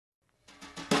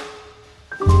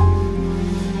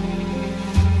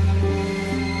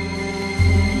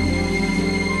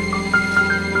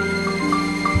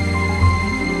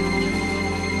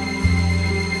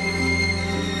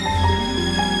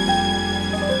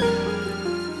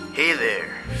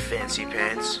Fancy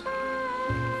Pants.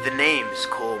 The name's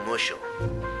Cole Mushel.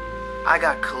 I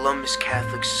got Columbus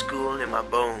Catholic School in my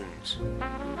bones.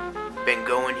 Been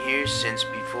going here since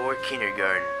before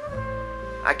kindergarten.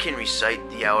 I can recite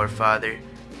the Our Father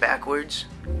backwards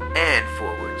and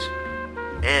forwards,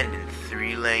 and in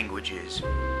 3 languages.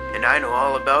 And I know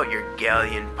all about your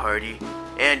Galleon Party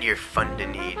and your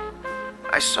fund-a-need.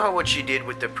 I saw what you did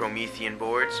with the Promethean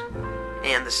boards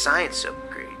and the science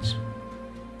upgrades.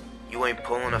 You ain't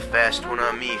pulling a fast one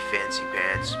on me, Fancy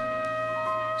Pants.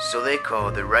 So they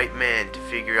called the right man to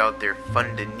figure out their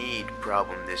fund-a-need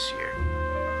problem this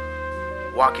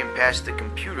year. Walking past the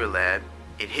computer lab,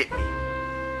 it hit me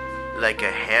like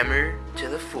a hammer to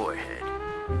the forehead.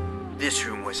 This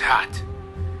room was hot.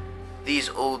 These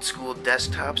old-school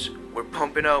desktops were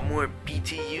pumping out more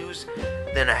BTUs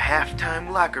than a halftime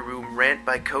locker room rant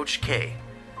by Coach K.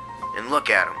 And look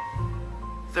at them.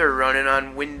 They're running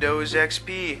on Windows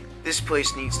XP. This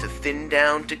place needs to thin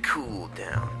down to cool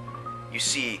down. You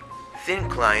see, thin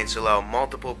clients allow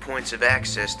multiple points of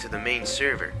access to the main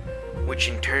server, which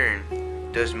in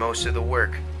turn does most of the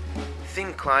work.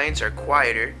 Thin clients are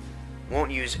quieter,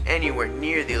 won't use anywhere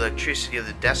near the electricity of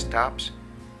the desktops,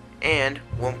 and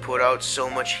won't put out so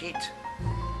much heat.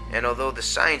 And although the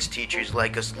science teachers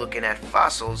like us looking at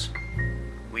fossils,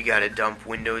 we gotta dump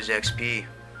Windows XP.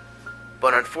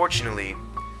 But unfortunately,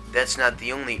 that's not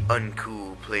the only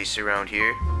uncool place around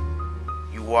here.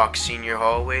 You walk senior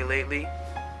hallway lately?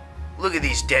 Look at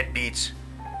these deadbeats.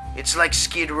 It's like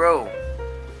Skid Row.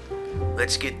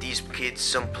 Let's get these kids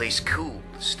someplace cool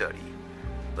to study.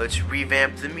 Let's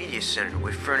revamp the media center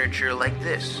with furniture like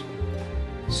this.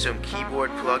 Some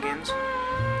keyboard plugins,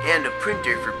 and a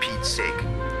printer for Pete's sake.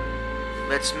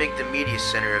 Let's make the media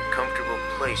center a comfortable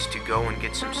place to go and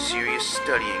get some serious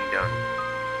studying done.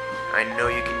 I know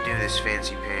you can do this,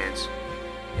 Fancy Pants.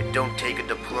 It don't take a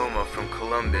diploma from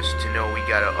Columbus to know we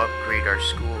gotta upgrade our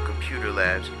school computer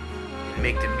labs and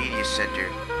make the media center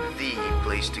the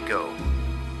place to go.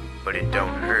 But it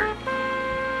don't hurt.